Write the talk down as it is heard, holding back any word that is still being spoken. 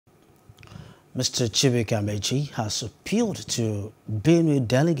Mr. Chibuike Amaechi has appealed to Benue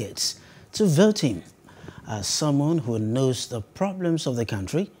delegates to vote him as someone who knows the problems of the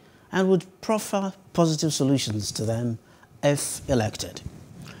country and would proffer positive solutions to them if elected.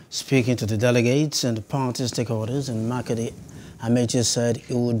 Speaking to the delegates and party stakeholders in Makede, Amaechi said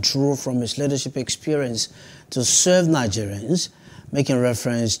he would draw from his leadership experience to serve Nigerians, making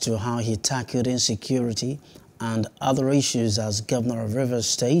reference to how he tackled insecurity and other issues as governor of Rivers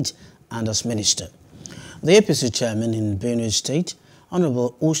State and as minister. The APC chairman in Benue State,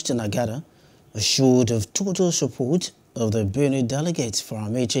 Honorable Austin Agada, assured of total support of the Benue delegates for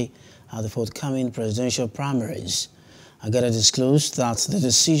Amaechi at the forthcoming presidential primaries. Agada disclosed that the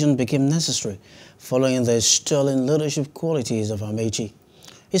decision became necessary following the sterling leadership qualities of Amaechi.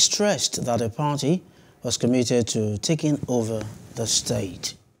 He stressed that the party was committed to taking over the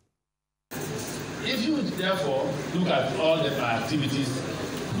state. If you therefore look at all the activities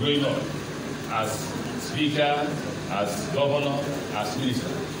going on as speaker, as governor, as minister,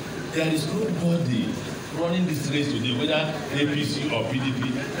 there is nobody running this race today, whether APC or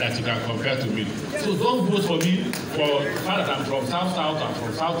PDP, that you can compare to me. So don't vote for me for the fact that I'm from South-South, I'm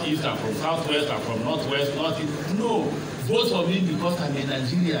from South-East, I'm from South-West, I'm from North-West, North-East. No, vote for me because I'm a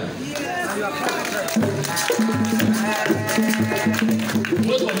Nigerian.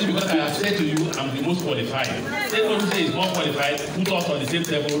 Vote for me because I have said to you, I'm the most qualified. Anyone who says he's more qualified, put us on the same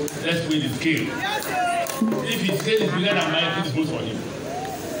table, let's weigh the scale. If his scale is bigger than mine, please vote for him.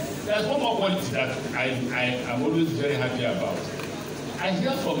 There's one more quality that I am always very happy about. I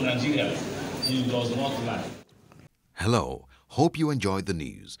hear from Nigerians, he does not lie. Hello, hope you enjoyed the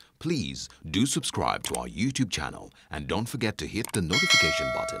news. Please do subscribe to our YouTube channel and don't forget to hit the notification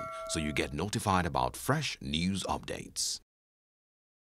button so you get notified about fresh news updates.